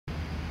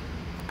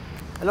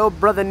Hello,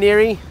 brother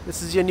Neary.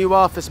 This is your new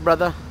office,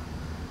 brother.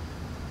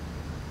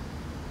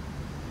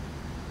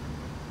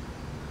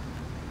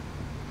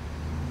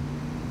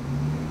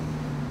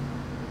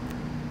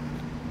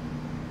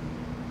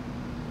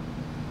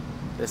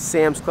 The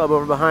Sam's Club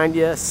over behind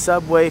you.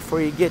 Subway for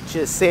you get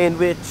you a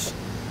sandwich.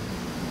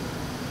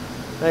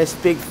 Nice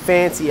big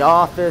fancy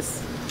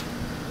office.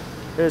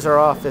 There's our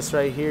office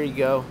right here. You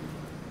go.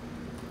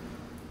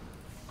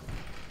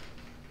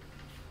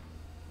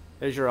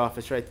 There's your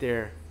office right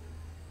there.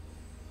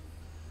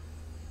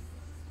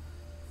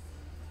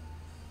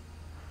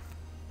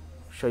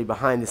 Show you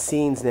behind the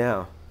scenes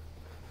now.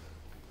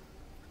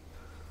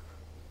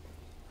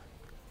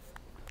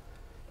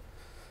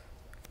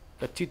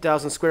 Got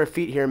 2,000 square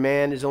feet here,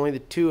 man. There's only the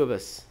two of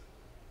us.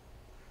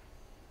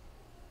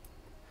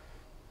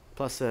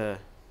 Plus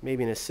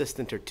maybe an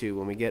assistant or two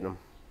when we get them.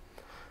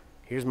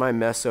 Here's my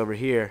mess over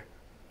here.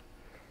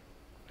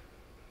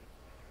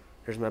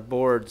 There's my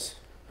boards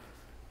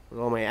with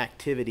all my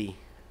activity.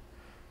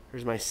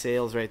 Here's my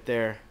sales right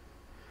there.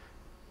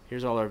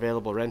 Here's all our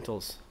available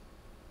rentals.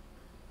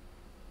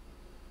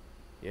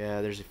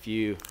 Yeah, there's a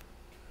few.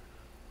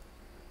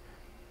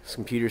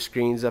 Some computer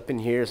screens up in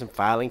here, some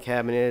filing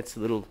cabinets, a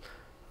little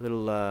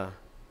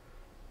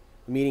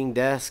meeting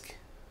desk,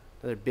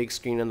 another big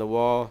screen on the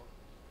wall.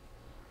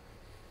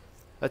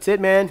 That's it,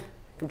 man.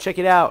 Come check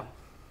it out.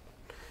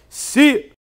 See ya.